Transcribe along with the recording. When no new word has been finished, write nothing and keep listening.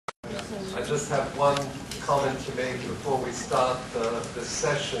I just have one comment to make before we start this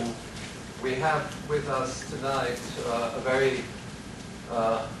session. We have with us tonight a very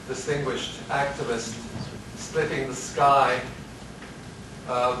distinguished activist, Splitting the Sky,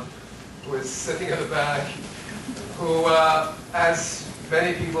 who is sitting in the back, who, as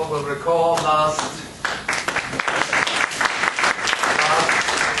many people will recall, last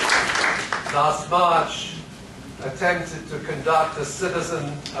March attempted to conduct a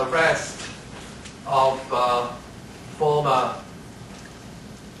citizen arrest of former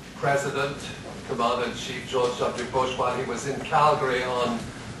President, Commander-in-Chief George W. Bush while he was in Calgary on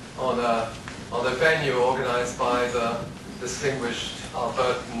a venue organized by the distinguished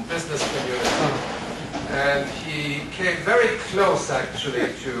Albertan business community. And he came very close,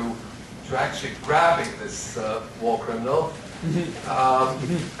 actually, to actually grabbing this war criminal.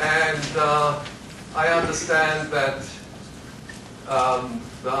 I understand that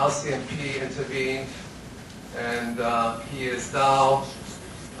the RCMP intervened, and he is now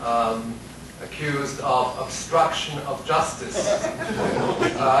accused of obstruction of justice.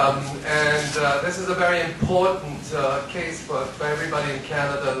 This is a very important case for everybody in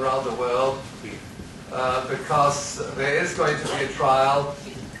Canada and around the world, because there is going to be a trial.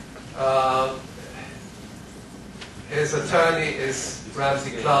 His attorney is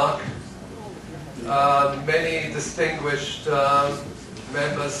Ramsey Clark. Many distinguished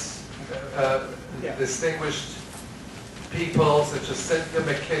members, distinguished people such as Cynthia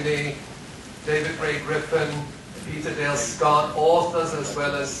McKinney, David Ray Griffin, Peter Dale Scott, authors as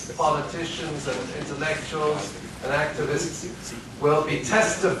well as politicians and intellectuals and activists will be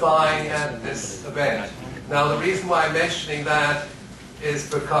testifying at this event. Now, the reason why I'm mentioning that is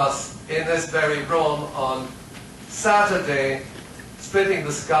because in this very room on Saturday, Splitting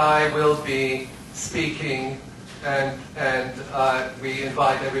the Sky will be speaking, and we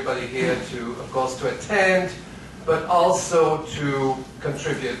invite everybody here to, of course, to attend, but also to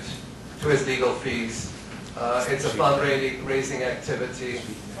contribute to his legal fees. It's a fundraising activity,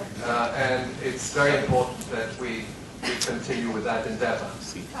 and it's very important that we continue with that endeavor.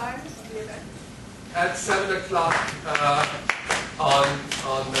 Time of the event? At 7 o'clock on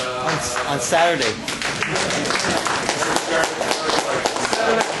Saturday.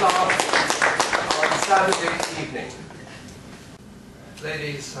 7 o'clock on Saturday evening.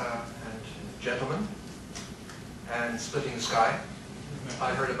 Ladies and gentlemen, and Splitting the Sky,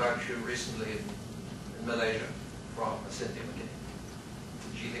 I heard about you recently in Malaysia from Cynthia McKinney.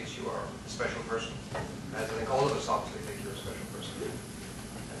 She thinks you are a special person, as I think all of us obviously think you're a special person.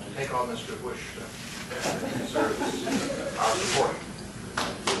 And to take on Mr. Bush, he deserves our support.